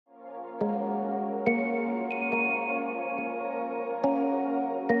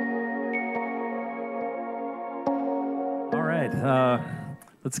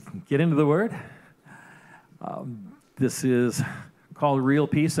Let's get into the Word. This is called Real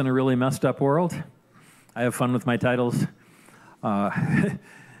Peace in a Really Messed Up World. I have fun with my titles.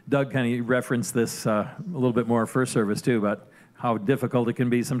 Doug kind of referenced this a little bit more first service too, about how difficult it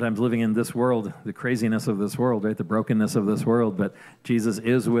can be sometimes living in this world, the craziness of this world, right? The brokenness of this world, but Jesus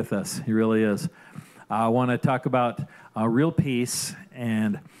is with us. He really is. I want to talk about real peace,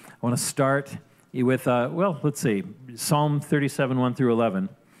 and I want to start with, let's see, Psalm 37, 1 through 11.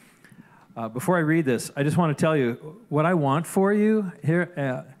 Before I read this, I just want to tell you what I want for you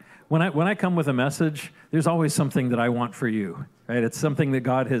here. When I come with a message, there's always something that I want for you, right? It's something that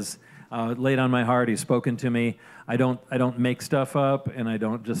God has laid on my heart. He's spoken to me. I don't make stuff up, and I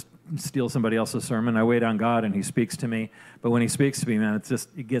don't just steal somebody else's sermon. I wait on God, and He speaks to me. But when He speaks to me, man,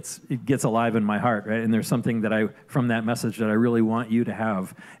 it gets alive in my heart, right? And there's something that from that message that I really want you to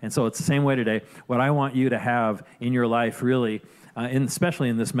have. And so it's the same way today. What I want you to have in your life, really, especially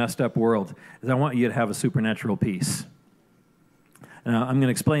in this messed up world, is I want you to have a supernatural peace. I'm going to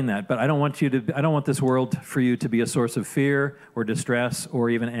explain that, but I don't want this world for you to be a source of fear or distress or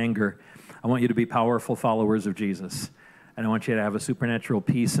even anger. I want you to be powerful followers of Jesus, and I want you to have a supernatural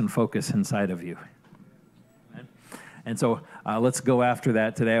peace and focus inside of you. And so let's go after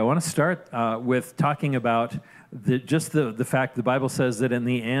that today. I want to start with talking about the fact the Bible says that in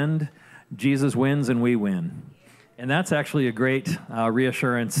the end, Jesus wins and we win. And that's actually a great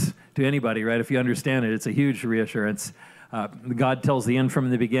reassurance to anybody, right? If you understand it, it's a huge reassurance. God tells the end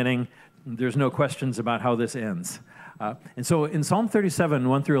from the beginning. There's no questions about how this ends. And so in Psalm 37,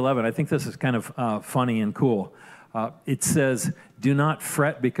 1 through 11, I think this is kind of funny and cool. It says, "Do not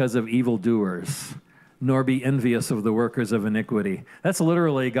fret because of evildoers, nor be envious of the workers of iniquity." That's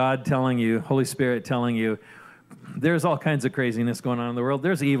literally God telling you, Holy Spirit telling you, there's all kinds of craziness going on in the world.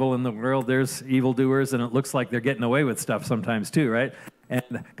 There's evil in the world. There's evildoers, and it looks like they're getting away with stuff sometimes too, right?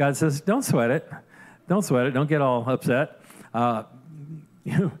 And God says, don't sweat it. Don't sweat it. Don't get all upset.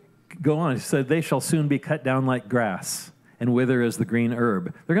 Go on. He said, "They shall soon be cut down like grass and wither as the green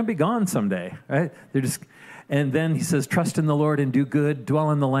herb." They're going to be gone someday, right? And then he says, "Trust in the Lord and do good. Dwell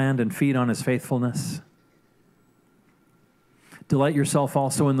in the land and feed on His faithfulness. Delight yourself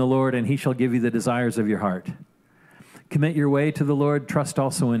also in the Lord, and He shall give you the desires of your heart. Commit your way to the Lord. Trust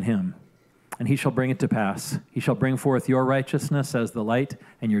also in Him, and He shall bring it to pass. He shall bring forth your righteousness as the light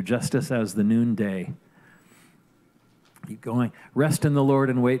and your justice as the noonday." Keep going. "Rest in the Lord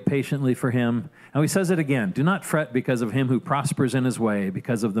and wait patiently for Him." Now He says it again. "Do not fret because of him who prospers in his way,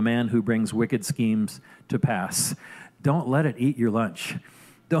 because of the man who brings wicked schemes to pass." Don't let it eat your lunch.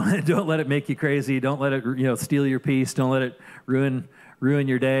 Don't let it make you crazy. Don't let it steal your peace. Don't let it ruin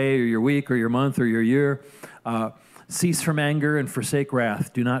your day or your week or your month or your year. "Cease from anger and forsake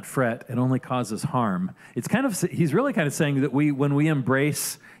wrath. Do not fret. It only causes harm." He's really kind of saying that when we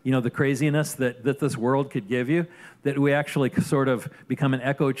embrace the craziness that this world could give you, that we actually sort of become an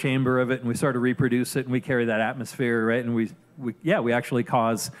echo chamber of it, and we sort of reproduce it, and we carry that atmosphere, right? And we actually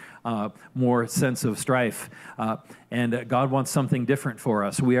cause more sense of strife. And God wants something different for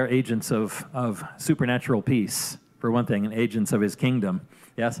us. We are agents of supernatural peace, for one thing, and agents of His kingdom.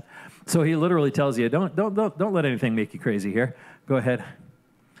 Yes. So He literally tells you, don't let anything make you crazy here. Go ahead.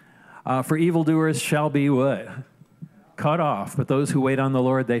 "For evildoers shall be" what? "Cut off, but those who wait on the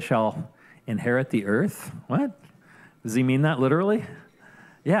Lord, they shall inherit the earth." What? Does He mean that literally?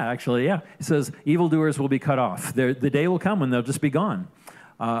 Yeah, actually, yeah. He says evildoers will be cut off. The day will come when they'll just be gone.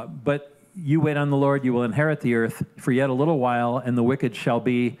 But you wait on the Lord, you will inherit the earth for yet a little while, and the wicked shall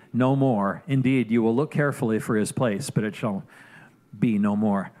be no more. Indeed, you will look carefully for his place, but it shall be no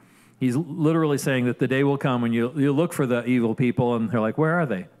more. He's literally saying that the day will come when you look for the evil people, and they're like, where are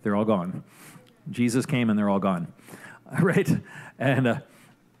they? They're all gone. Jesus came, and they're all gone. Right? And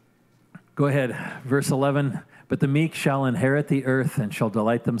go ahead, verse 11. "But the meek shall inherit the earth and shall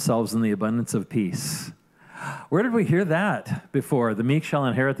delight themselves in the abundance of peace." Where did we hear that before? The meek shall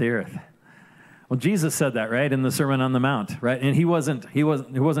inherit the earth. Well, Jesus said that, right, in the Sermon on the Mount, right? And he wasn't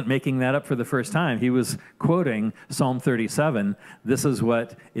making that up for the first time. He was quoting Psalm 37. This is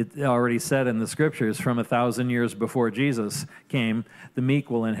what it already said in the Scriptures from 1,000 years before Jesus came. The meek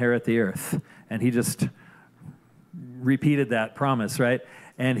will inherit the earth. And he just repeated that promise, right?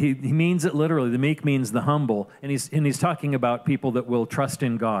 And he means it literally. The meek means the humble. And he's talking about people that will trust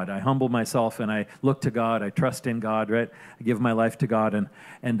in God. I humble myself and I look to God. I trust in God, right? I give my life to God.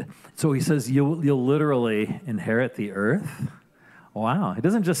 And so he says, you'll literally inherit the earth. Wow. It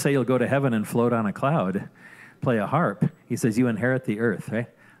doesn't just say you'll go to heaven and float on a cloud, play a harp. He says you inherit the earth, right?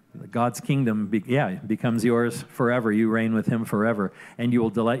 God's kingdom, becomes yours forever. You reign with Him forever. And you will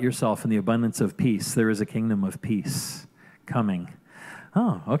delight yourself in the abundance of peace. There is a kingdom of peace coming.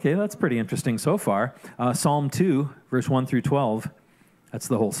 Oh, okay, that's pretty interesting so far. Psalm 2, verse 1 through 12, that's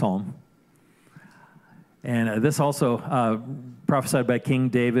the whole psalm. And this also prophesied by King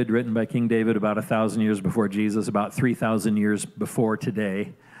David, written by King David about 1,000 years before Jesus, about 3,000 years before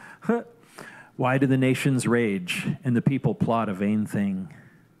today. Why do the nations rage and the people plot a vain thing?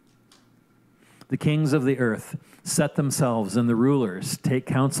 The kings of the earth set themselves, and the rulers take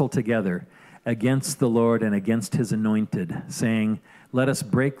counsel together against the Lord and against his anointed, saying, let us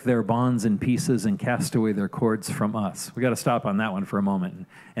break their bonds in pieces and cast away their cords from us. We got to stop on that one for a moment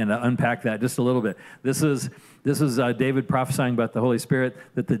and unpack that just a little bit. This is David prophesying about the Holy Spirit,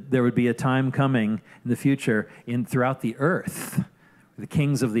 that there would be a time coming in the future throughout the earth. The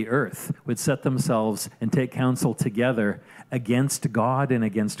kings of the earth would set themselves and take counsel together against God and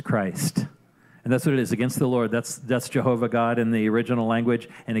against Christ. And that's what it is, against the Lord. That's Jehovah God in the original language,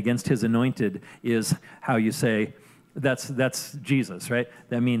 and against his anointed is how you say, that's Jesus, right?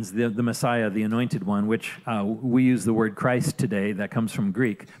 That means the Messiah, the anointed one, which we use the word Christ today. That comes from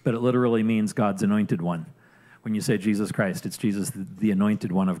Greek, but it literally means God's anointed one. When you say Jesus Christ, it's Jesus, the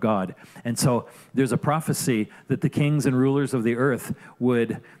anointed one of God. And so there's a prophecy that the kings and rulers of the earth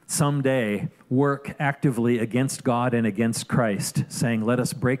would someday work actively against God and against Christ, saying, let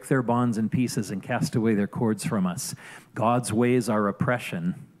us break their bonds in pieces and cast away their cords from us. God's ways are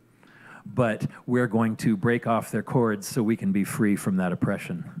oppression, but we're going to break off their cords so we can be free from that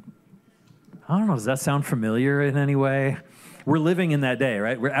oppression. I don't know, does that sound familiar in any way? We're living in that day,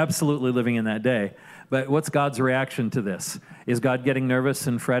 right? We're absolutely living in that day. But what's God's reaction to this? Is God getting nervous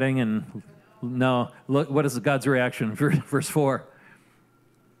and fretting? And no, look, what is God's reaction? Verse 4.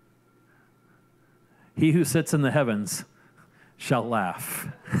 He who sits in the heavens shall laugh.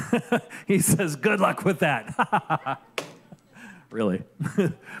 He says, good luck with that. Really.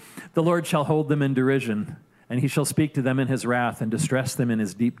 The Lord shall hold them in derision, and he shall speak to them in his wrath and distress them in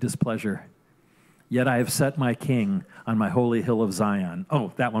his deep displeasure. Yet I have set my king on my holy hill of Zion.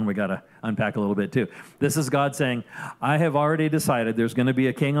 Oh, that one we got to unpack a little bit too. This is God saying, I have already decided there's going to be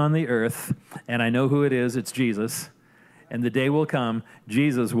a king on the earth, and I know who it is. It's Jesus. And the day will come,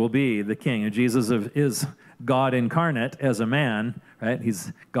 Jesus will be the king. And Jesus is God incarnate as a man, right?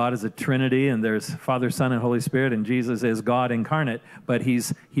 God is a Trinity, and there's Father, Son, and Holy Spirit, and Jesus is God incarnate, but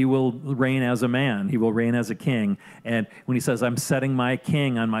he will reign as a man. He will reign as a king. And when he says, I'm setting my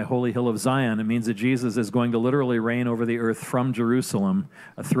king on my holy hill of Zion, it means that Jesus is going to literally reign over the earth from Jerusalem,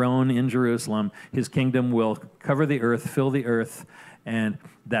 a throne in Jerusalem. His kingdom will cover the earth, fill the earth, and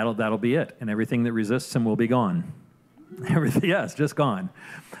that'll be it. And everything that resists him will be gone. Everything, yes, just gone.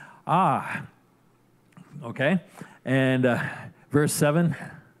 Okay. And verse 7,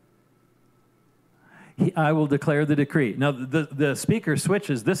 I will declare the decree. Now, the speaker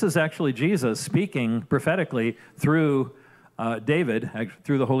switches. This is actually Jesus speaking prophetically through David,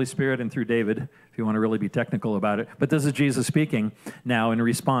 through the Holy Spirit and through David, if you want to really be technical about it. But this is Jesus speaking now in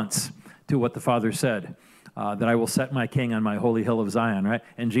response to what the Father said, that I will set my king on my holy hill of Zion, right?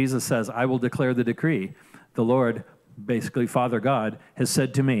 And Jesus says, I will declare the decree. The Lord, basically Father God, has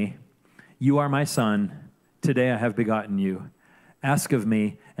said to me, you are my son. Today I have begotten you. Ask of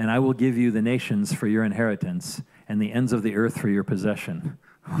me, and I will give you the nations for your inheritance and the ends of the earth for your possession.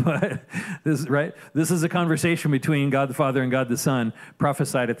 This is a conversation between God the Father and God the Son,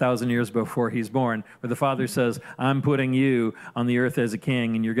 prophesied 1,000 years before he's born, where the Father says, I'm putting you on the earth as a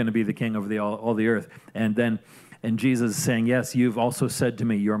king, and you're going to be the king over all the earth. And Jesus is saying, yes, you've also said to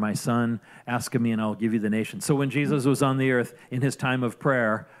me, you're my son, ask of me and I'll give you the nation. So when Jesus was on the earth in his time of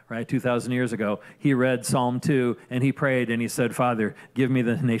prayer, right, 2,000 years ago, he read Psalm 2 and he prayed and he said, Father, give me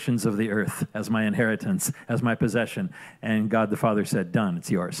the nations of the earth as my inheritance, as my possession. And God the Father said, done,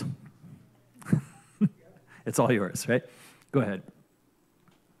 it's yours. It's all yours, right? Go ahead.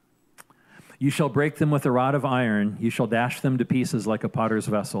 You shall break them with a rod of iron. You shall dash them to pieces like a potter's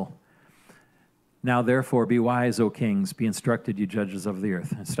vessel. Now, therefore, be wise, O kings. Be instructed, you judges of the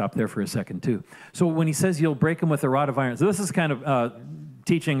earth. And stop there for a second, too. So when he says you'll break them with a rod of iron, so this is kind of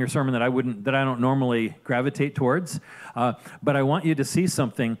teaching or sermon that I don't normally gravitate towards. But I want you to see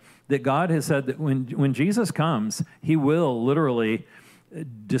something that God has said that when Jesus comes, he will literally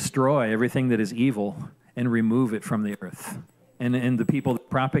destroy everything that is evil and remove it from the earth. And the people that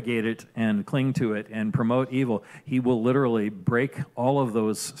propagate it and cling to it and promote evil, he will literally break all of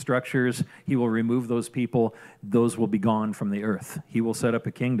those structures. He will remove those people. Those will be gone from the earth. He will set up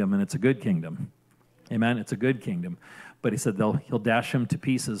a kingdom, and it's a good kingdom. Amen? It's a good kingdom. But he said he'll dash them to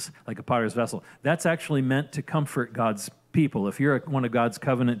pieces like a potter's vessel. That's actually meant to comfort God's people. If you're one of God's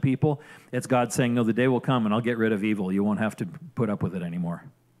covenant people, it's God saying, no, the day will come and I'll get rid of evil. You won't have to put up with it anymore.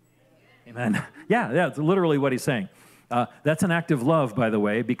 Amen? Yeah, it's literally what he's saying. That's an act of love, by the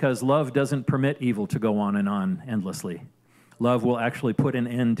way, because love doesn't permit evil to go on and on endlessly. Love will actually put an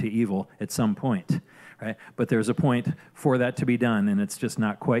end to evil at some point, right? But there's a point for that to be done, and it's just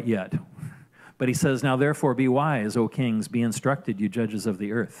not quite yet. But he says, now therefore be wise, O kings, be instructed, you judges of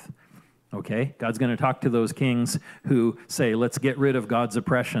the earth. Okay? God's going to talk to those kings who say, let's get rid of God's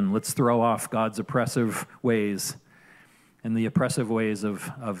oppression. Let's throw off God's oppressive ways and the oppressive ways of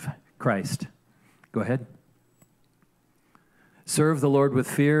Christ. Go ahead. Serve the Lord with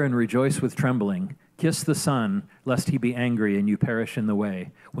fear and rejoice with trembling. Kiss the Son, lest he be angry and you perish in the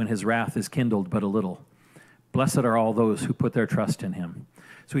way, when his wrath is kindled but a little. Blessed are all those who put their trust in him.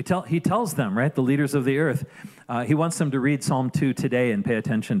 So he tells them, right, the leaders of the earth, he wants them to read Psalm 2 today and pay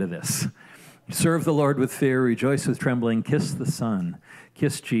attention to this. Serve the Lord with fear, rejoice with trembling, kiss the Son,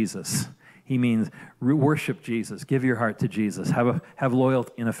 kiss Jesus. He means worship Jesus, give your heart to Jesus, have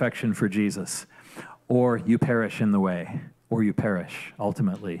loyalty and affection for Jesus, or you perish in the way, or you perish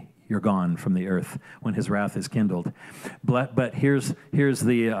ultimately. You're gone from the earth when his wrath is kindled. But here's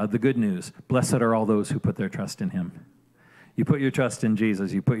the good news. Blessed are all those who put their trust in him. You put your trust in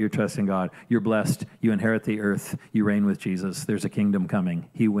Jesus. You put your trust in God. You're blessed. You inherit the earth. You reign with Jesus. There's a kingdom coming.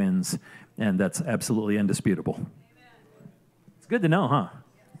 He wins, and that's absolutely indisputable. Amen. It's good to know, huh?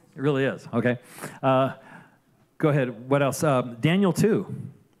 It really is. Okay. Go ahead. What else? Daniel 2.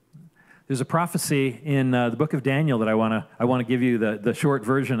 There's a prophecy in the book of Daniel that I want to give you the short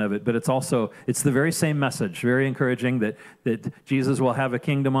version of it, but it's the very same message, very encouraging that Jesus will have a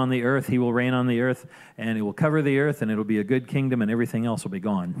kingdom on the earth, he will reign on the earth, and it will cover the earth, and it'll be a good kingdom, and everything else will be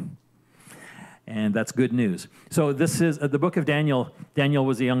gone. And that's good news. So this is the book of Daniel. Daniel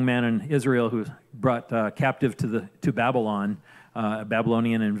was a young man in Israel who was brought captive to Babylon, a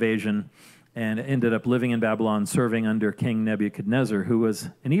Babylonian invasion, and ended up living in Babylon, serving under King Nebuchadnezzar, who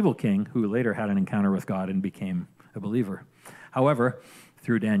was an evil king who later had an encounter with God and became a believer. However,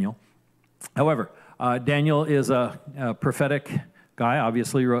 through Daniel. Daniel is a prophetic guy,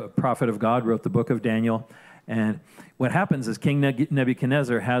 obviously a prophet of God, wrote the book of Daniel. And what happens is King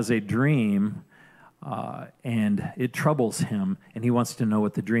Nebuchadnezzar has a dream, and it troubles him, and he wants to know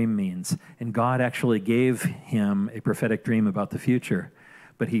what the dream means. And God actually gave him a prophetic dream about the future,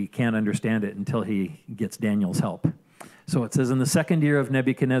 but he can't understand it until he gets Daniel's help. So it says, in the second year of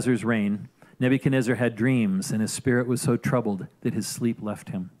Nebuchadnezzar's reign, Nebuchadnezzar had dreams, and his spirit was so troubled that his sleep left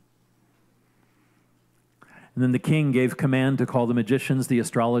him. And then the king gave command to call the magicians, the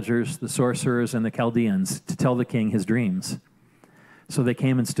astrologers, the sorcerers, and the Chaldeans to tell the king his dreams. So they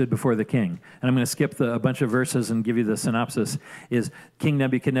came and stood before the king. And I'm going to skip a bunch of verses and give you the synopsis. Is King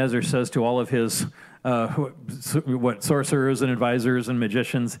Nebuchadnezzar says to all of his sorcerers and advisors and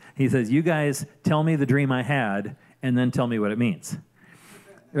magicians, he says, you guys tell me the dream I had, and then tell me what it means.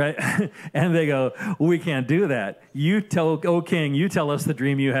 Right? And they go, we can't do that. O king, you tell us the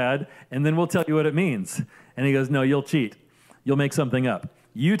dream you had, and then we'll tell you what it means. And he goes, no, you'll cheat. You'll make something up.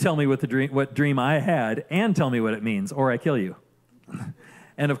 You tell me what dream I had, and tell me what it means, or I kill you.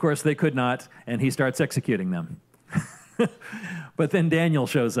 And of course they could not, and he starts executing them. But then Daniel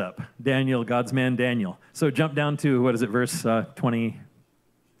shows up. Daniel, God's man Daniel. So jump down to, what is it, verse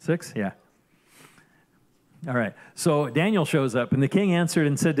 26? Yeah. All right. So Daniel shows up, and the king answered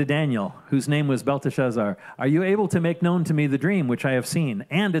and said to Daniel, whose name was Belteshazzar, are you able to make known to me the dream which I have seen,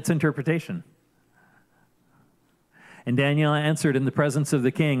 and its interpretation? And Daniel answered in the presence of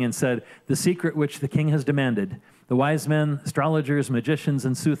the king and said, the secret which the king has demanded, the wise men, astrologers, magicians,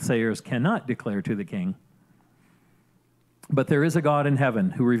 and soothsayers cannot declare to the king. But there is a God in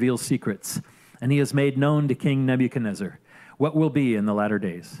heaven who reveals secrets, and he has made known to King Nebuchadnezzar what will be in the latter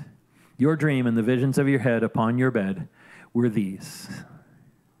days. Your dream and the visions of your head upon your bed were these.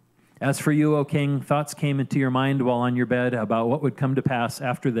 As for you, O king, thoughts came into your mind while on your bed about what would come to pass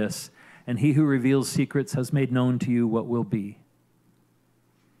after this, and he who reveals secrets has made known to you what will be.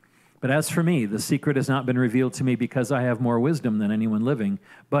 But as for me, the secret has not been revealed to me because I have more wisdom than anyone living,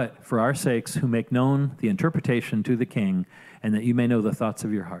 but for our sakes who make known the interpretation to the king, and that you may know the thoughts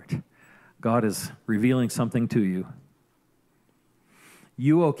of your heart. God is revealing something to you.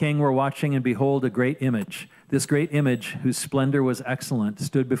 You, O king, were watching, and behold, a great image. This great image, whose splendor was excellent,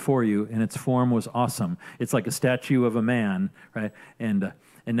 stood before you, and its form was awesome. It's like a statue of a man, right? And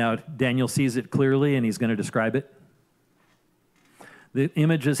now Daniel sees it clearly, and he's going to describe it. The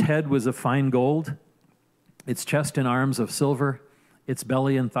image's head was of fine gold, its chest and arms of silver, its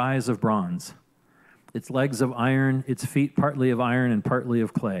belly and thighs of bronze, its legs of iron, its feet partly of iron and partly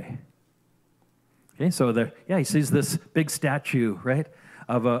of clay. Okay, so he sees this big statue, right,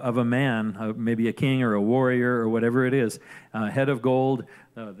 of a man, maybe a king or a warrior or whatever it is, head of gold,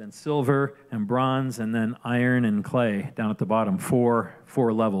 then silver and bronze, and then iron and clay down at the bottom, four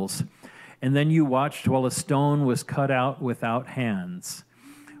levels. And then you watched while a stone was cut out without hands,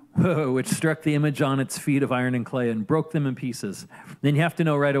 which struck the image on its feet of iron and clay and broke them in pieces. Then you have to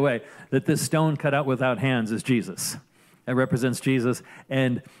know right away that this stone cut out without hands is Jesus. That represents Jesus.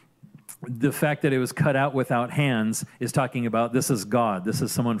 And the fact that it was cut out without hands is talking about this is God. This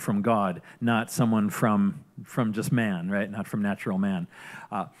is someone from God, not someone from just man, right? Not from natural man.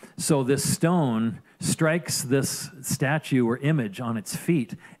 So this stone strikes this statue or image on its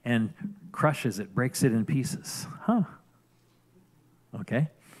feet and crushes it, breaks it in pieces. Okay.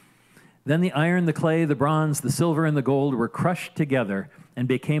 Then the iron, the clay, the bronze, the silver, and the gold were crushed together and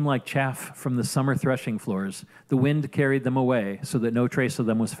became like chaff from the summer threshing floors. The wind carried them away so that no trace of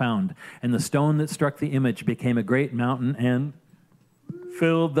them was found. And the stone that struck the image became a great mountain and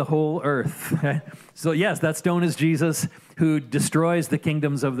filled the whole earth. So yes, that stone is Jesus, who destroys the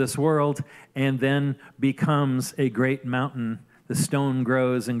kingdoms of this world and then becomes a great mountain. The stone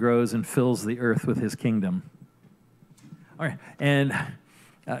grows and grows and fills the earth with his kingdom. All right, and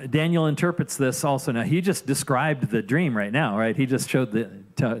Daniel interprets this also. Now, he just described the dream right now, right? He just told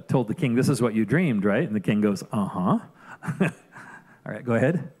the king, this is what you dreamed, right? And the king goes, uh-huh. All right, go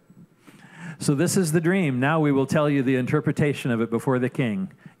ahead. So this is the dream. Now we will tell you the interpretation of it before the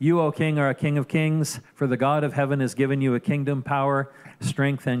king. You, O king, are a king of kings, for the God of heaven has given you a kingdom, power,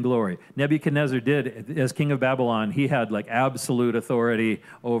 strength, and glory. Nebuchadnezzar did, as king of Babylon, he had like absolute authority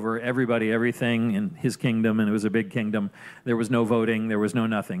over everybody, everything in his kingdom, and it was a big kingdom. There was no voting, there was no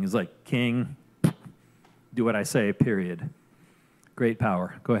nothing. It's like, king, do what I say, period. Great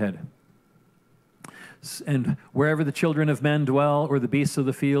power. Go ahead. And wherever the children of men dwell, or the beasts of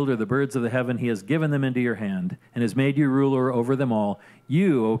the field, or the birds of the heaven, he has given them into your hand, and has made you ruler over them all.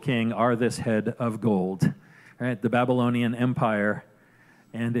 You, O king, are this head of gold. All right, the Babylonian Empire,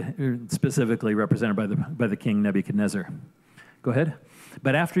 and specifically represented by the king Nebuchadnezzar. Go ahead.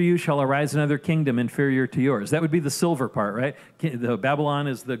 But after you shall arise another kingdom inferior to yours. That would be the silver part, right? The Babylon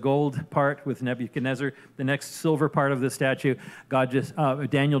is the gold part with Nebuchadnezzar. The next silver part of the statue,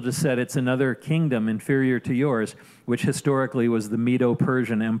 Daniel just said it's another kingdom inferior to yours, which historically was the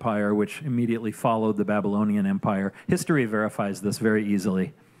Medo-Persian Empire, which immediately followed the Babylonian Empire. History verifies this very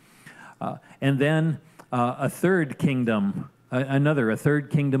easily. And then a third kingdom, a third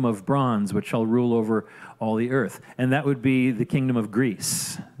kingdom of bronze, which shall rule over all the earth. And that would be the kingdom of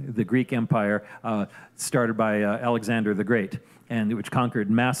Greece, the Greek Empire, started by Alexander the Great, and which conquered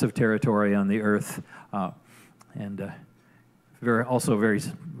massive territory on the earth, and also very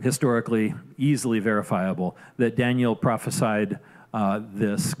historically easily verifiable, that Daniel prophesied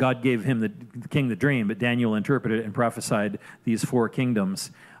this. God gave him the king the dream, but Daniel interpreted it and prophesied these four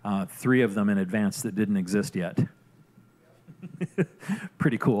kingdoms, three of them in advance that didn't exist yet.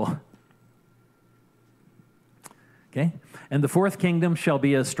 Pretty cool. Okay? And the fourth kingdom shall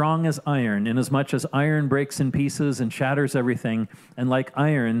be as strong as iron, inasmuch as iron breaks in pieces and shatters everything, and like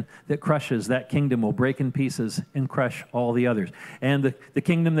iron that crushes, that kingdom will break in pieces and crush all the others. And the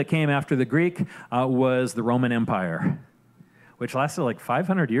kingdom that came after the Greek was the Roman Empire, which lasted like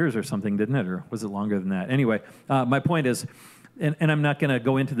 500 years or something, didn't it? Or was it longer than that? Anyway, my point is, and I'm not going to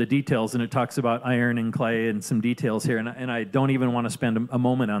go into the details, and it talks about iron and clay and some details here, and I don't even want to spend a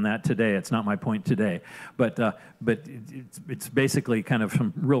moment on that today. It's not my point today. But it's basically kind of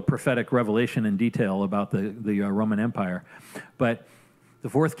some real prophetic revelation and detail about the Roman Empire. But the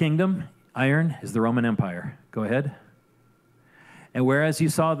fourth kingdom, iron, is the Roman Empire. Go ahead. And whereas you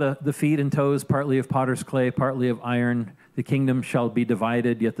saw the feet and toes, partly of potter's clay, partly of iron, the kingdom shall be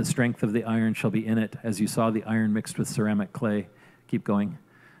divided, yet the strength of the iron shall be in it, as you saw the iron mixed with ceramic clay. Keep going.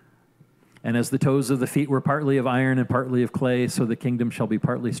 And as the toes of the feet were partly of iron and partly of clay, so the kingdom shall be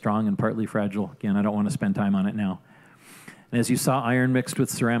partly strong and partly fragile. Again, I don't want to spend time on it now. And as you saw iron mixed with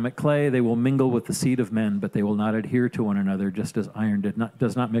ceramic clay, they will mingle with the seed of men, but they will not adhere to one another, just as iron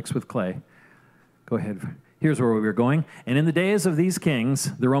does not mix with clay. Go ahead. Here's where we were going. And in the days of these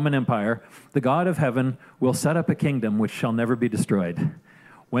kings, the Roman Empire, the God of heaven will set up a kingdom which shall never be destroyed.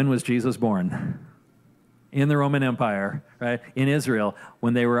 When was Jesus born? In the Roman Empire, right? In Israel,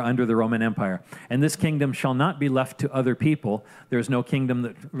 when they were under the Roman Empire. And this kingdom shall not be left to other people. There's no kingdom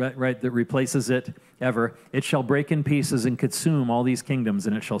that replaces it ever. It shall break in pieces and consume all these kingdoms,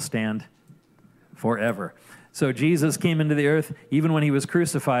 and it shall stand forever. So Jesus came into the earth, even when he was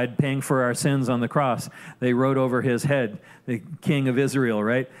crucified, paying for our sins on the cross. They wrote over his head, the King of Israel,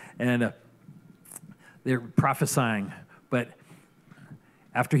 right? And they're prophesying. But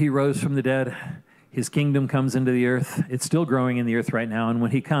after he rose from the dead, His kingdom comes into the earth. It's still growing in the earth right now. And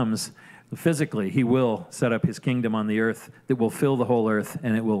when he comes, physically, he will set up his kingdom on the earth that will fill the whole earth,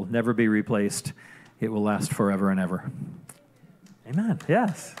 and it will never be replaced. It will last forever and ever. Amen.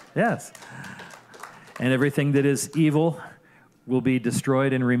 Yes, yes. And everything that is evil will be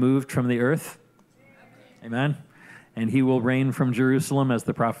destroyed and removed from the earth. Amen. And he will reign from Jerusalem, as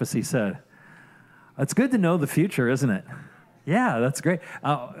the prophecy said. It's good to know the future, isn't it? Yeah, that's great.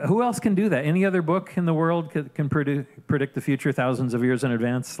 Who else can do that? Any other book in the world can predict the future thousands of years in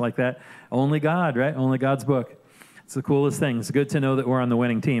advance like that? Only God, right? Only God's book. It's the coolest thing. It's good to know that we're on the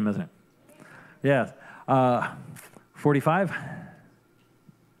winning team, isn't it? Yeah. 45.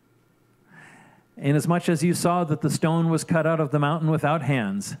 Inasmuch as you saw that the stone was cut out of the mountain without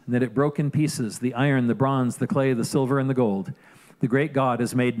hands, and that it broke in pieces, the iron, the bronze, the clay, the silver, and the gold, the great God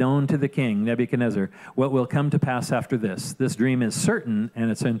has made known to the king, Nebuchadnezzar, what will come to pass after this. This dream is certain, and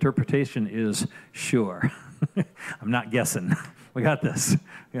its interpretation is sure. I'm not guessing. We got this.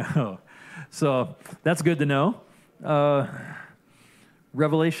 So that's good to know.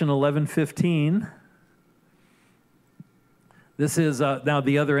 Revelation 11:15. This is now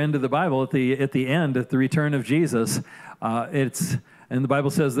the other end of the Bible. At the end, at the return of Jesus, and the Bible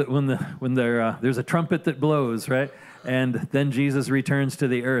says that when there's a trumpet that blows, right, and then Jesus returns to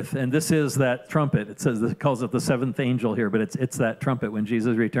the earth, and this is that trumpet. It calls it the seventh angel here, but it's that trumpet when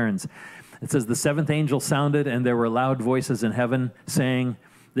Jesus returns. It says the seventh angel sounded, and there were loud voices in heaven saying,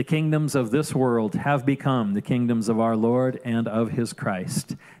 "The kingdoms of this world have become the kingdoms of our Lord and of his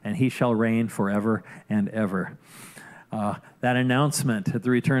Christ, and he shall reign forever and ever." That announcement at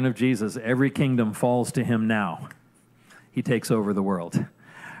the return of Jesus, every kingdom falls to him now. He takes over the world,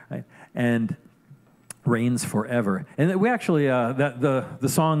 right? And reigns forever. And we actually, the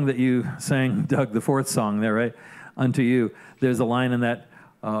song that you sang, Doug, the fourth song there, right? Unto you, there's a line in that,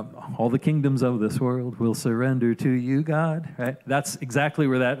 all the kingdoms of this world will surrender to you, God, right? That's exactly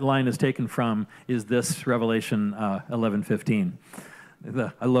where that line is taken from, is this Revelation 11:15.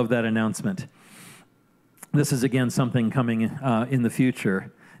 I love that announcement. This is, again, something coming in the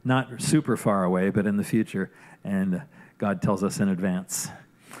future, not super far away, but in the future, and God tells us in advance.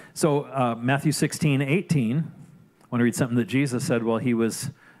 So Matthew 16:18, I want to read something that Jesus said while he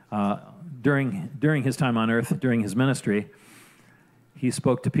was, during his time on earth, during his ministry. He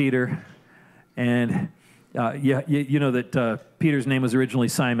spoke to Peter, and you know that Peter's name was originally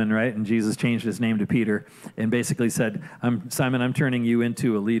Simon, right? And Jesus changed his name to Peter and basically said, Simon, I'm turning you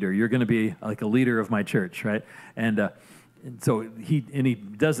into a leader. You're going to be like a leader of my church, right? And so he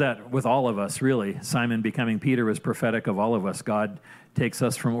does that with all of us, really. Simon becoming Peter was prophetic of all of us. God takes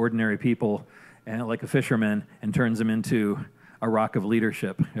us from ordinary people, and like a fisherman, and turns them into a rock of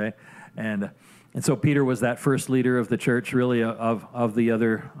leadership, right? And so Peter was that first leader of the church, really, of the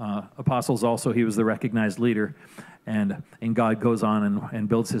other apostles also. He was the recognized leader, and God goes on and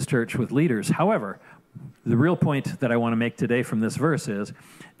builds his church with leaders. However, the real point that I want to make today from this verse is,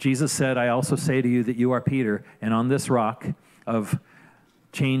 Jesus said, I also say to you that you are Peter, and on this rock of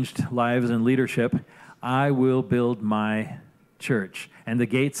changed lives and leadership, I will build my church, and the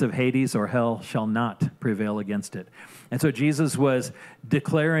gates of Hades or hell shall not prevail against it. And so Jesus was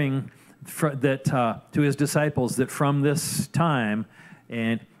declaring that to his disciples, that from this time,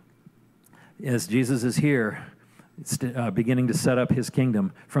 and as Jesus is here, beginning to set up his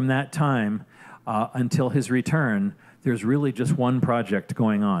kingdom, from that time until his return, there's really just one project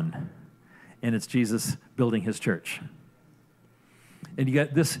going on, and it's Jesus building his church. And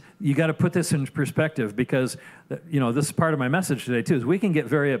you got to put this in perspective, because this is part of my message today too. Is we can get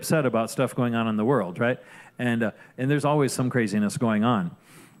very upset about stuff going on in the world, right? And there's always some craziness going on.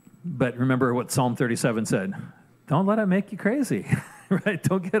 But remember what Psalm 37 said: "Don't let it make you crazy." Right?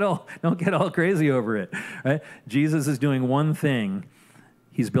 Don't get all crazy over it. Right? Jesus is doing one thing: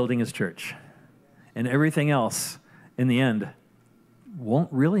 he's building his church, and everything else, in the end,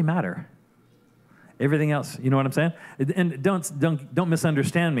 won't really matter. Everything else, you know what I'm saying? And don't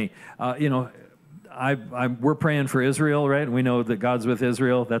misunderstand me. We're praying for Israel, right? And we know that God's with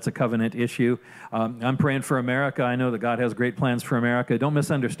Israel. That's a covenant issue. I'm praying for America. I know that God has great plans for America. Don't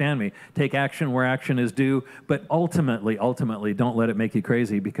misunderstand me. Take action where action is due, but ultimately, don't let it make you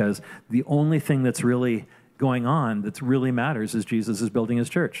crazy, because the only thing that's really going on that really matters is Jesus is building his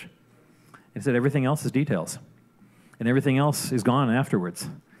church. He said everything else is details, and everything else is gone afterwards.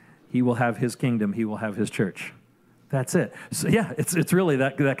 He will have his kingdom. He will have his church. That's it. So yeah, it's really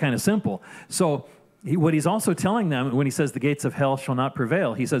that kind of simple. So what he's also telling them when he says the gates of hell shall not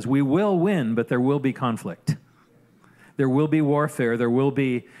prevail, he says we will win, but there will be conflict. There will be warfare. There will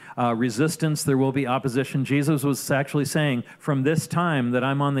be resistance. There will be opposition. Jesus was actually saying, from this time that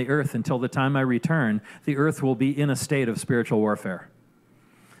I'm on the earth until the time I return, the earth will be in a state of spiritual warfare.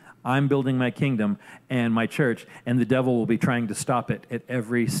 I'm building my kingdom and my church, and the devil will be trying to stop it at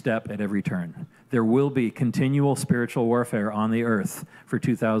every step, at every turn. There will be continual spiritual warfare on the earth for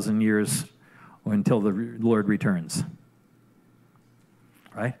 2,000 years until the Lord returns.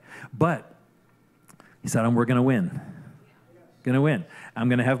 Right? But he said, we're going to win. Going to win. I'm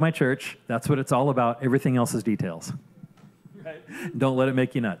going to have my church. That's what it's all about. Everything else is details. Right? Don't let it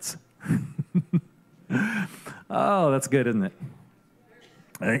make you nuts. Oh, that's good, isn't it?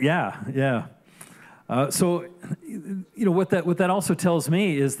 Yeah. So, what that also tells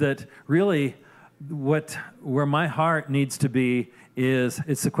me is that really, where my heart needs to be is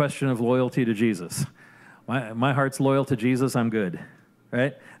it's a question of loyalty to Jesus. My heart's loyal to Jesus. I'm good,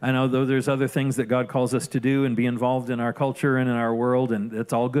 right? I know though there's other things that God calls us to do and be involved in our culture and in our world, and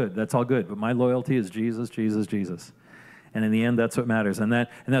that's all good. That's all good. But my loyalty is Jesus, Jesus, Jesus. And in the end, that's what matters. And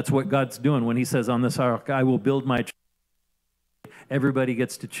that's what God's doing when He says, "On this ark, I will build my church." Everybody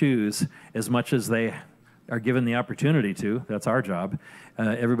gets to choose as much as they are given the opportunity to. That's our job.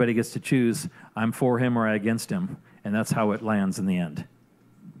 Everybody gets to choose, I'm for him or against him. And that's how it lands in the end.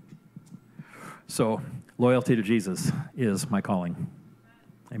 So loyalty to Jesus is my calling.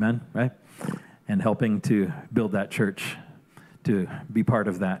 Amen, right? And helping to build that church, to be part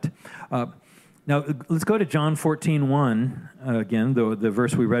of that. Now, let's go to John 14:1, again, the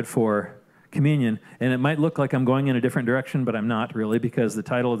verse we read for communion, and it might look like I'm going in a different direction, but I'm not really, because the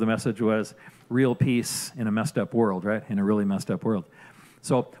title of the message was Real Peace in a Messed Up World, right? In a really messed up world.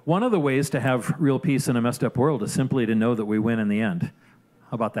 So one of the ways to have real peace in a messed up world is simply to know that we win in the end.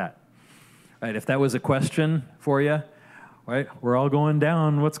 How about that? Right? If that was a question for you, right? We're all going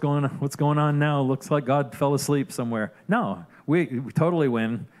down. What's going on now? Looks like God fell asleep somewhere. No, we totally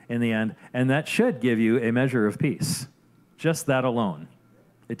win in the end, and that should give you a measure of peace. Just that alone.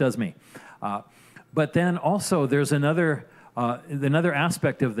 It does me. But then also there's another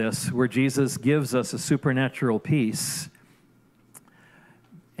aspect of this where Jesus gives us a supernatural peace,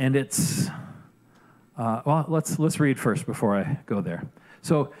 and it's let's read first before I go there.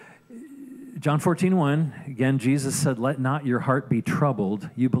 So John 14:1, again, Jesus said, "Let not your heart be troubled.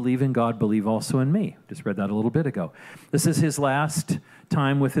 You believe in God, believe also in me." Just read that a little bit ago. This is his last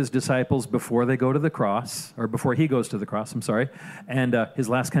time with his disciples before they go to the cross, or before he goes to the cross, I'm sorry, and his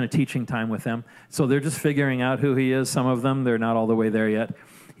last kind of teaching time with them. So they're just figuring out who he is. Some of them, they're not all the way there yet.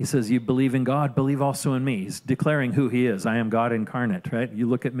 He says, you believe in God, believe also in me. He's declaring who he is. I am God incarnate, right? You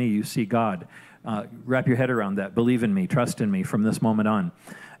look at me, you see God. Wrap your head around that. Believe in me, trust in me from this moment on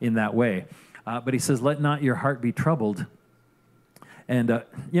in that way. But he says, let not your heart be troubled. And,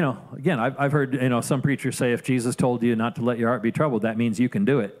 again, I've heard, some preachers say if Jesus told you not to let your heart be troubled, that means you can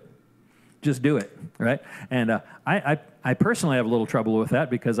do it. Just do it, right? And I personally have a little trouble with that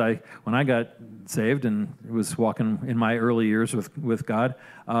because when I got saved and was walking in my early years with God,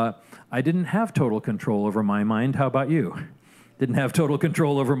 I didn't have total control over my mind. How about you? Didn't have total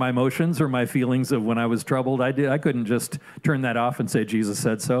control over my emotions or my feelings of when I was troubled. I couldn't just turn that off and say, Jesus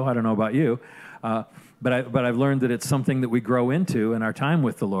said so. I don't know about you. But I've learned that it's something that we grow into in our time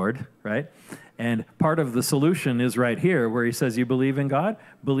with the Lord, right? And part of the solution is right here where he says, you believe in God?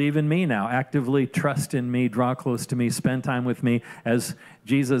 Believe in me now. Actively trust in me, draw close to me, spend time with me. As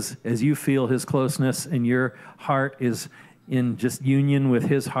Jesus, as you feel his closeness and your heart is in just union with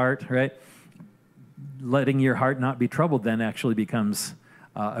his heart, right? Letting your heart not be troubled then actually becomes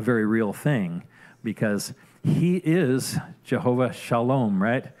a very real thing because he is Jehovah Shalom,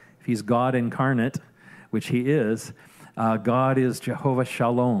 right? If he's God incarnate, which he is, God is Jehovah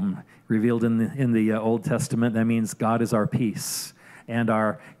Shalom, revealed in the Old Testament. That means God is our peace and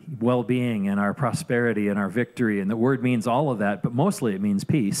our well-being and our prosperity and our victory. And the word means all of that, but mostly it means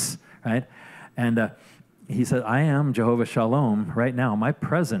peace, right? And he said, I am Jehovah Shalom right now. My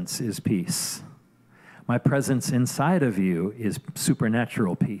presence is peace. My presence inside of you is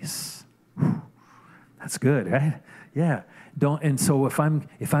supernatural peace. Whew. That's good, right? Yeah. And so if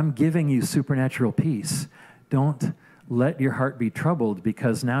I'm giving you supernatural peace, don't let your heart be troubled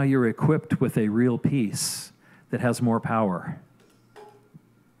because now you're equipped with a real peace that has more power.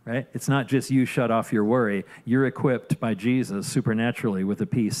 Right? It's not just you shut off your worry. You're equipped by Jesus supernaturally with a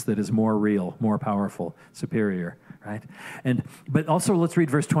peace that is more real, more powerful, superior. Right? But also let's read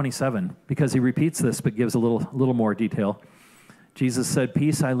verse 27 because he repeats this but gives a little more detail. Jesus said,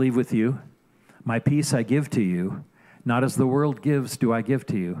 "Peace I leave with you, my peace I give to you, not as the world gives do I give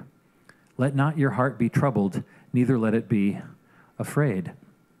to you. Let not your heart be troubled, neither let it be afraid."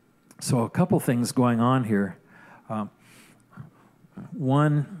 So a couple things going on here.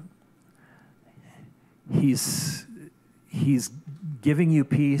 One, he's giving you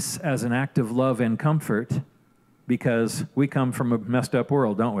peace as an act of love and comfort, because we come from a messed up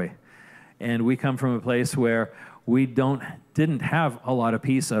world, don't we? And we come from a place where we didn't have a lot of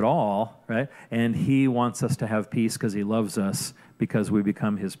peace at all, right? And he wants us to have peace because he loves us, because we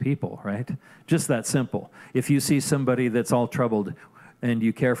become his people, right? Just that simple. If you see somebody that's all troubled and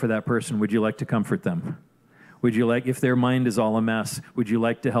you care for that person, would you like to comfort them? Would you like, if their mind is all a mess, would you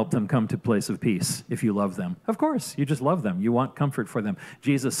like to help them come to a place of peace if you love them? Of course, you just love them. You want comfort for them.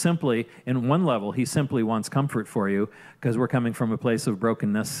 Jesus simply, in one level, he simply wants comfort for you, because we're coming from a place of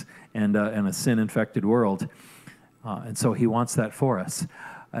brokenness and a sin-infected world. And so he wants that for us.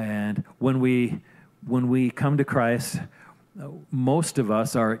 And when we come to Christ, most of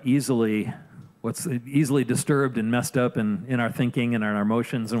us are easily disturbed and messed up in our thinking and our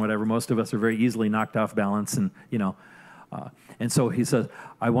emotions and whatever. Most of us are very easily knocked off balance, and and so he says,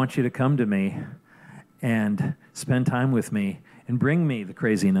 I want you to come to me and spend time with me and bring me the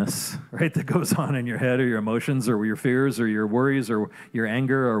craziness, right, that goes on in your head, or your emotions, or your fears, or your worries, or your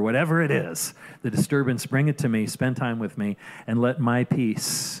anger, or whatever it is, the disturbance. Bring it to me, spend time with me, and let my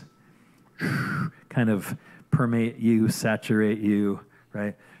peace kind of permeate you, saturate you,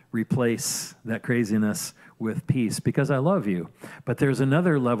 right? Replace that craziness with peace, because I love you. But there's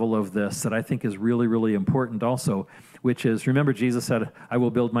another level of this that I think is really, really important also, which is, remember Jesus said, I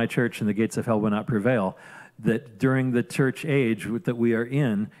will build my church and the gates of hell will not prevail. That during the church age that we are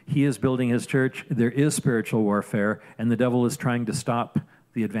in, he is building his church. There is spiritual warfare, and the devil is trying to stop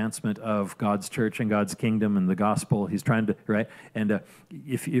the advancement of God's church and God's kingdom and the gospel. He's trying to, right? And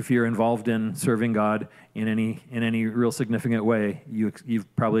if you're involved in serving God in any real significant way,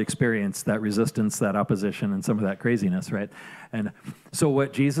 you've probably experienced that resistance, that opposition, and some of that craziness, right? And so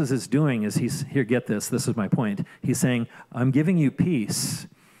what Jesus is doing is here, get this. This is my point. He's saying, I'm giving you peace.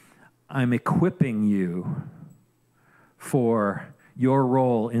 I'm equipping you for your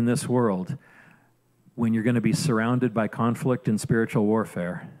role in this world when you're going to be surrounded by conflict and spiritual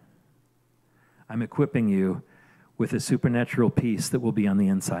warfare. I'm equipping you with a supernatural peace that will be on the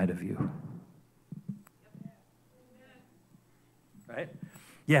inside of you. Right?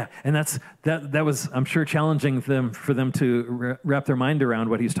 Yeah, and that was, I'm sure, challenging for them to wrap their mind around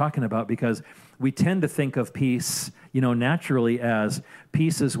what he's talking about, because we tend to think of peace, naturally as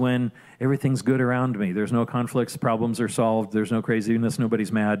peace is when everything's good around me. There's no conflicts, problems are solved, there's no craziness,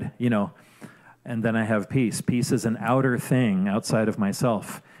 nobody's mad, and then I have peace. Peace is an outer thing outside of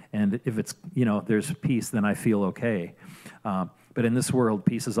myself. And if it's, there's peace, then I feel okay. But in this world,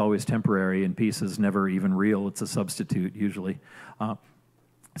 peace is always temporary, and peace is never even real. It's a substitute, usually.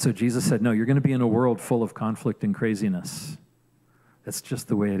 So Jesus said, no, you're going to be in a world full of conflict and craziness. That's just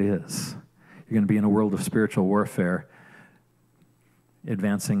the way it is. You're going to be in a world of spiritual warfare,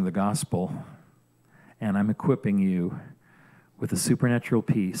 advancing the gospel. And I'm equipping you with a supernatural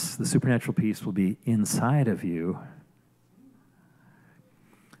peace. The supernatural peace will be inside of you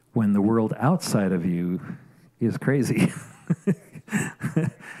when the world outside of you is crazy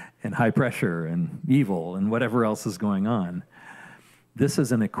and high pressure and evil and whatever else is going on. This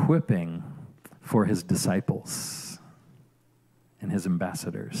is an equipping for his disciples and his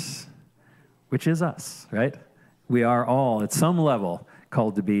ambassadors, which is us, right? We are all, at some level,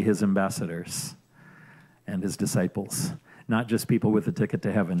 called to be his ambassadors and his disciples. Not just people with a ticket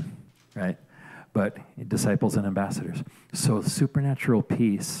to heaven, right? But disciples and ambassadors. So supernatural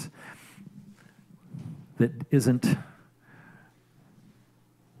peace that isn't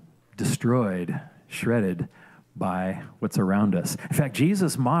destroyed, shredded by what's around us. In fact,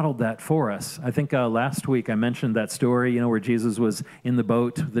 Jesus modeled that for us. I think last week I mentioned that story, where Jesus was in the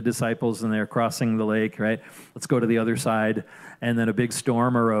boat, the disciples, and they're crossing the lake, right? Let's go to the other side. And then a big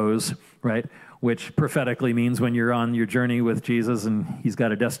storm arose, right? Which prophetically means when you're on your journey with Jesus and he's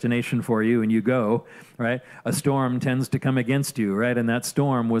got a destination for you and you go, right? A storm tends to come against you, right? And that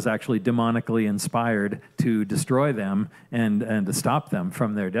storm was actually demonically inspired to destroy them and to stop them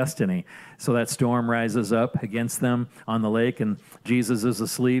from their destiny. So that storm rises up against them on the lake, and Jesus is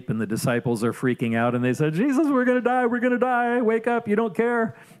asleep, and the disciples are freaking out, and they said, Jesus, we're going to die, wake up, you don't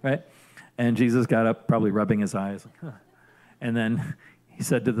care, right? And Jesus got up, probably rubbing his eyes, and then he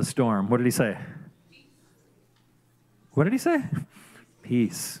said to the storm, what did he say? What did he say?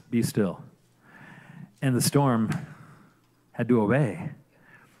 Peace, be still. And the storm had to obey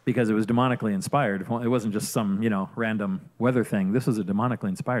because it was demonically inspired. It wasn't just some, random weather thing. This was a demonically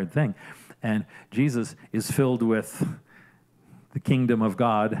inspired thing. And Jesus is filled with the kingdom of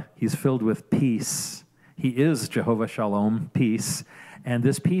God. He's filled with peace. He is Jehovah Shalom, peace. And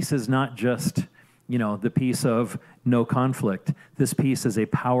this peace is not just the peace of no conflict. This peace is a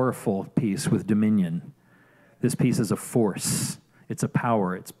powerful peace with dominion. This peace is a force. It's a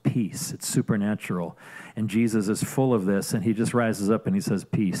power. It's peace. It's supernatural. And Jesus is full of this, and he just rises up and he says,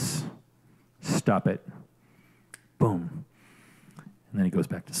 peace. Stop it. Boom. And then he goes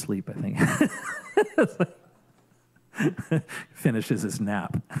back to sleep, I think. Finishes his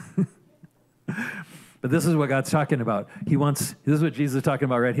nap. But this is what God's talking about. This is what Jesus is talking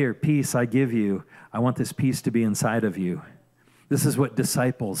about right here. Peace I give you. I want this peace to be inside of you. This is what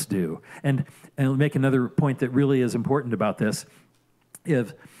disciples do. And I'll make another point that really is important about this.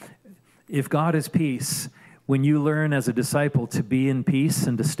 If God is peace, when you learn as a disciple to be in peace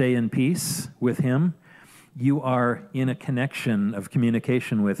and to stay in peace with him, you are in a connection of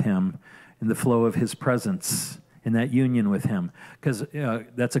communication with him in the flow of his presence, in that union with him. Because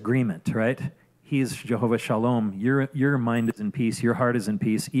that's agreement, right? He's Jehovah Shalom. Your mind is in peace. Your heart is in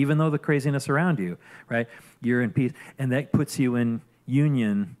peace, even though the craziness around you, right? You're in peace. And that puts you in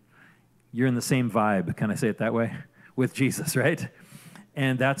union. You're in the same vibe, can I say it that way? With Jesus, right?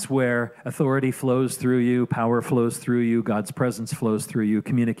 And that's where authority flows through you, power flows through you, God's presence flows through you,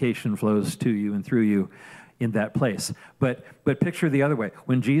 communication flows to you and through you in that place. But picture the other way.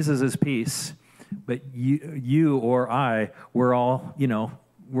 When Jesus is peace, but you or I, we're all,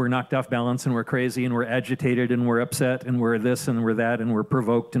 we're knocked off balance and we're crazy and we're agitated and we're upset and we're this and we're that and we're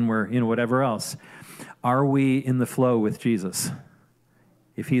provoked and we're, whatever else. Are we in the flow with Jesus?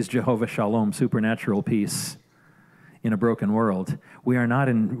 If he's Jehovah Shalom, supernatural peace in a broken world, we're not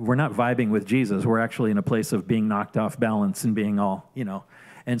vibing with Jesus. We're actually in a place of being knocked off balance and being all,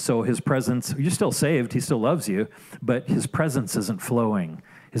 And so his presence, you're still saved, he still loves you, but his presence isn't flowing.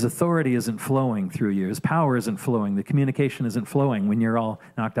 His authority isn't flowing through you. His power isn't flowing. The communication isn't flowing when you're all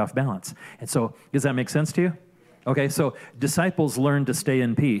knocked off balance. And so, does that make sense to you? Okay, so disciples learn to stay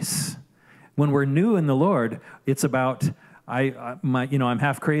in peace. When we're new in the Lord, it's about, I'm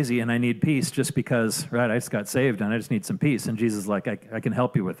half crazy and I need peace just because, right, I just got saved and I just need some peace. And Jesus is like, I can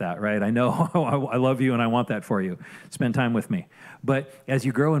help you with that, right? I know I love you and I want that for you. Spend time with me. But as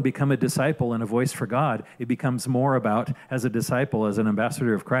you grow and become a disciple and a voice for God, it becomes more about, as a disciple, as an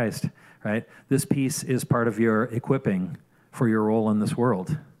ambassador of Christ, right? This peace is part of your equipping for your role in this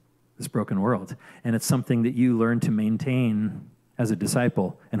world, this broken world. And it's something that you learn to maintain as a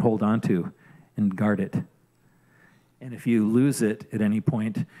disciple and hold on to and guard it. And if you lose it at any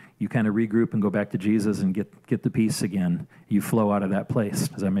point, you kind of regroup and go back to Jesus and get the peace again. You flow out of that place.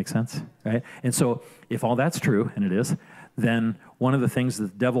 Does that make sense? Right? And so if all that's true, and it is, then one of the things that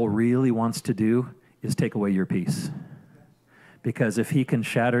the devil really wants to do is take away your peace. Because if he can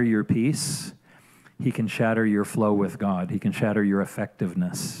shatter your peace, he can shatter your flow with God. He can shatter your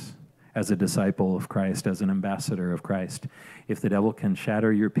effectiveness as a disciple of Christ, as an ambassador of Christ. If the devil can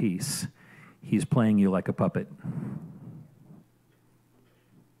shatter your peace, he's playing you like a puppet.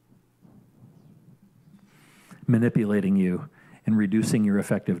 Manipulating you and reducing your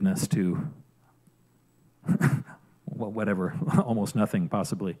effectiveness to whatever, almost nothing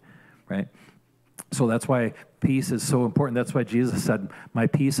possibly, right? So that's why peace is so important. That's why Jesus said, my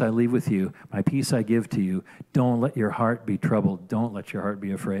peace I leave with you, my peace I give to you. Don't let your heart be troubled. Don't let your heart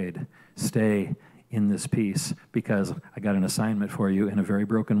be afraid. Stay in this peace, because I got an assignment for you in a very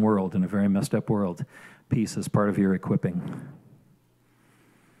broken world, in a very messed up world. Peace is part of your equipping.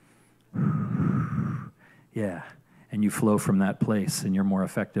 Yeah, and you flow from that place, and you're more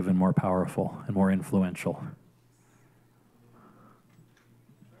effective and more powerful and more influential.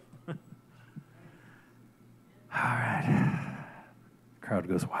 All right. Crowd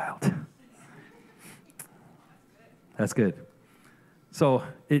goes wild. That's good. So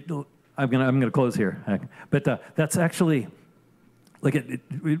I'm gonna close here, but that's actually like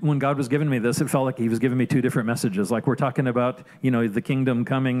when God was giving me this, it felt like He was giving me two different messages. Like we're talking about the kingdom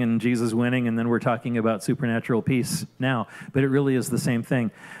coming and Jesus winning, and then we're talking about supernatural peace now. But it really is the same thing.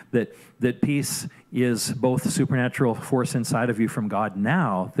 That peace is both a supernatural force inside of you from God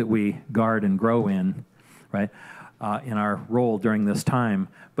now that we guard and grow in, right? In our role during this time,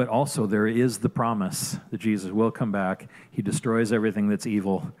 but also there is the promise that Jesus will come back. He destroys everything that's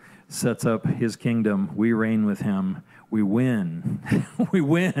evil, sets up His kingdom. We reign with Him. We win. We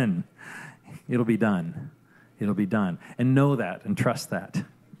win. It'll be done. It'll be done. And know that and trust that.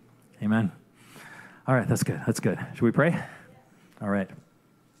 Amen. All right, that's good. That's good. Should we pray? All right.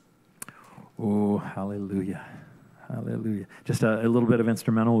 Oh, hallelujah. Hallelujah. Just a little bit of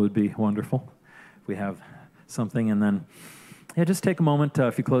instrumental would be wonderful if we have something. And then, just take a moment.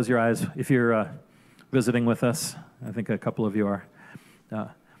 If you close your eyes, if you're visiting with us, I think a couple of you are,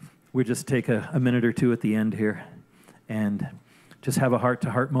 we just take a minute or two at the end here and just have a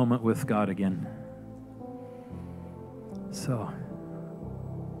heart-to-heart moment with God again. So,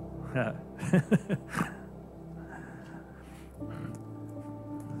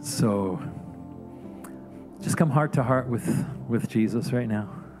 so just come heart to heart with Jesus right now.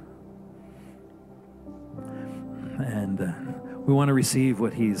 And we want to receive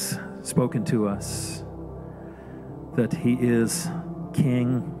what he's spoken to us, that he is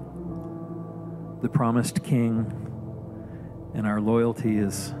King, the promised King, and our loyalty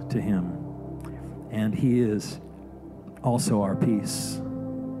is to him. And he is also our peace.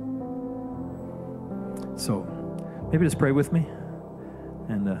 So maybe just pray with me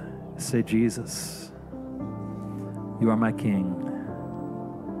and say, Jesus, you are my King.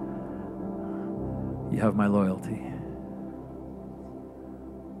 You have my loyalty.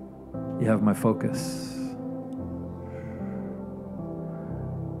 You have my focus.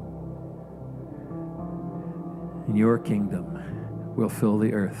 And your kingdom will fill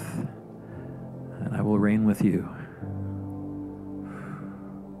the earth, and I will reign with you.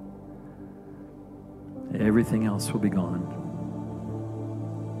 Everything else will be gone.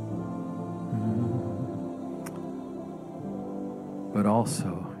 But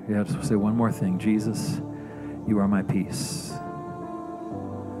also, you have to say one more thing. Jesus, you are my peace.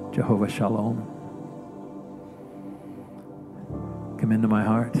 Jehovah Shalom. Come into my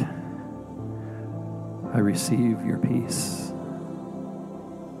heart. I receive your peace.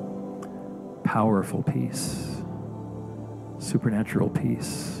 Powerful peace. Supernatural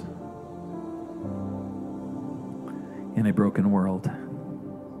peace. In a broken world.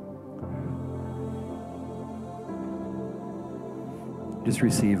 Just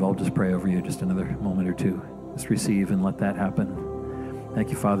receive. I'll just pray over you just another moment or two. Just receive and let that happen. Thank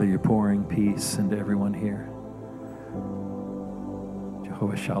you, Father, you're pouring peace into everyone here.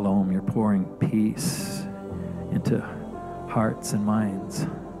 Jehovah Shalom, you're pouring peace into hearts and minds,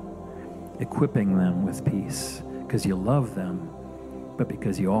 equipping them with peace because you love them, but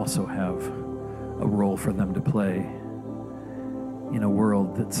because you also have a role for them to play in a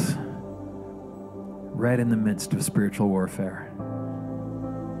world that's right in the midst of spiritual warfare,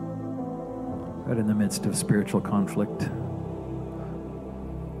 right in the midst of spiritual conflict.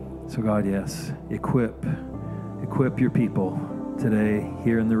 So God, yes, equip your people today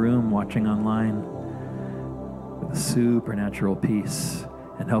here in the room, watching online, with a supernatural peace,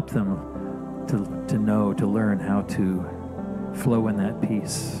 and help them to know, to learn how to flow in that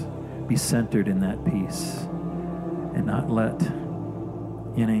peace, be centered in that peace, and not let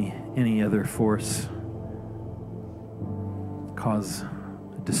any other force cause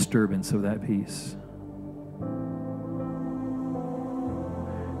a disturbance of that peace.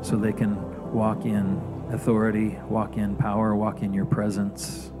 So they can walk in authority, walk in power, walk in your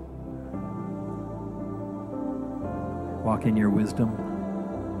presence, walk in your wisdom,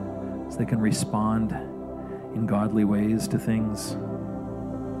 so they can respond in godly ways to things.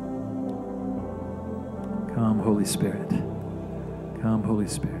 Come, Holy Spirit. Come, Holy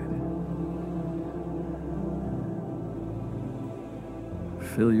Spirit.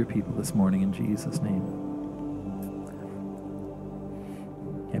 Fill your people this morning in Jesus' name.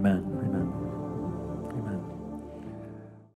 Amen.